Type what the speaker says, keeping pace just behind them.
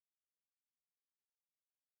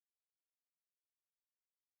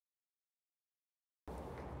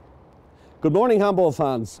Good morning, handball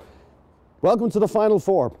fans. Welcome to the Final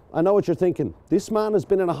Four. I know what you're thinking. This man has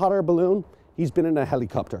been in a hot air balloon, he's been in a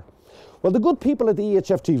helicopter. Well, the good people at the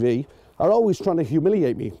EHF TV are always trying to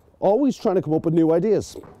humiliate me, always trying to come up with new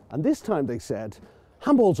ideas. And this time they said,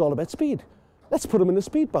 handball's all about speed. Let's put him in a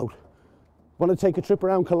speedboat. Want to take a trip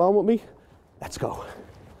around Cologne with me? Let's go.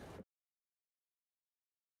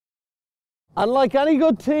 And like any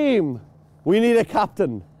good team, we need a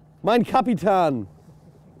captain. Mein Kapitan.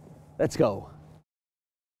 Let's go.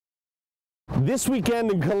 This weekend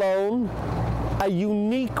in Cologne, a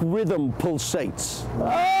unique rhythm pulsates.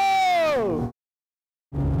 Oh!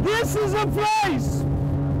 This is a place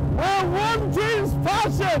where one team's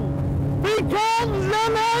passion becomes the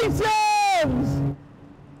nation's!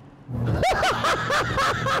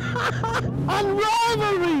 And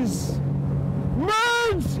rivalries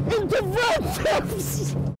merge into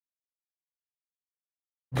friendships!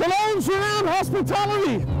 Cologne's renowned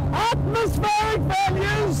hospitality, atmospheric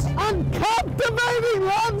venues, and captivating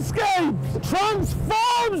landscape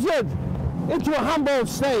transforms it into a handball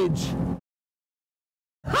stage.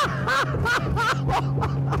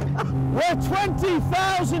 Where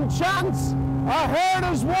 20,000 chants are heard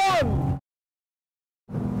as one.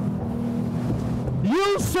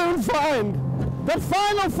 You'll soon find that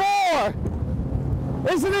Final Four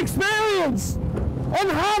is an experience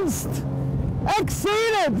enhanced,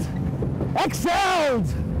 exceeded, excelled.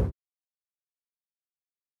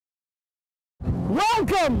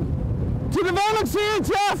 Welcome to the VELUX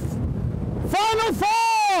EHF Final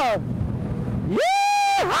Four!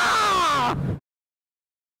 Yeehaw!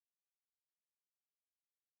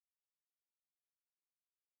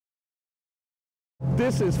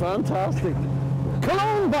 This is fantastic.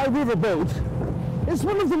 Cologne by riverboat is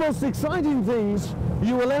one of the most exciting things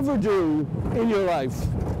you will ever do in your life.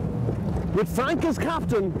 With Frank as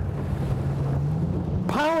captain,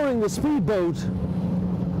 powering the speedboat,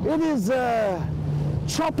 it is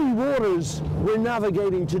choppy waters we're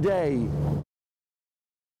navigating today.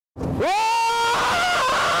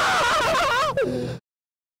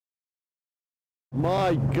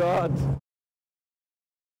 My God.